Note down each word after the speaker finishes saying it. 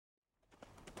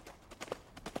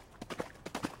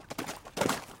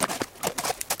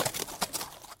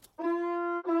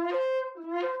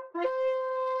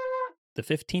The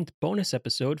 15th bonus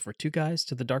episode for Two Guys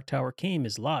to the Dark Tower Came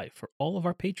is live for all of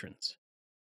our patrons.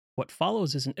 What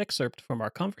follows is an excerpt from our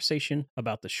conversation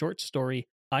about the short story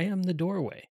I Am the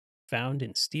Doorway, found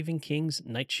in Stephen King's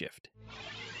Night Shift.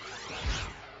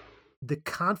 The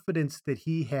confidence that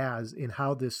he has in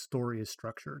how this story is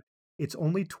structured. It's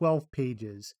only 12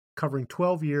 pages, covering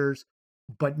 12 years,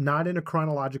 but not in a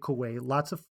chronological way.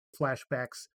 Lots of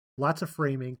flashbacks, lots of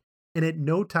framing. And at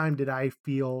no time did I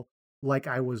feel like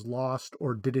I was lost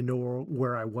or didn't know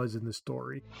where I was in the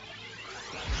story.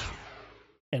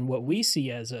 And what we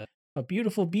see as a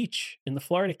beautiful beach in the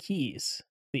Florida Keys,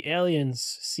 the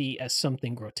aliens see as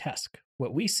something grotesque.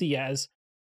 What we see as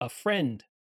a friend,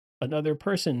 another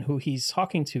person who he's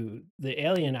talking to, the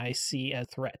alien I see as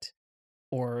threat.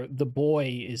 Or the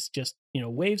boy is just,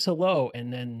 waves hello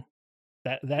and then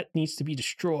that needs to be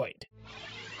destroyed.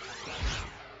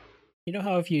 You know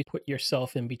how if you put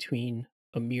yourself in between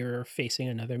a mirror facing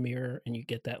another mirror and you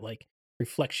get that like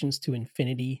reflections to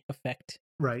infinity effect?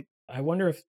 Right. I wonder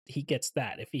if he gets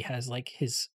that. If he has like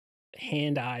his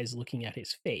hand eyes looking at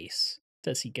his face,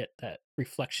 does he get that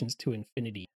reflections to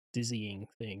infinity dizzying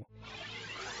thing?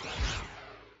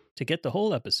 To get the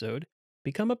whole episode,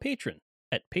 become a patron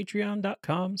at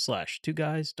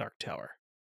patreon.com/2guysdarktower.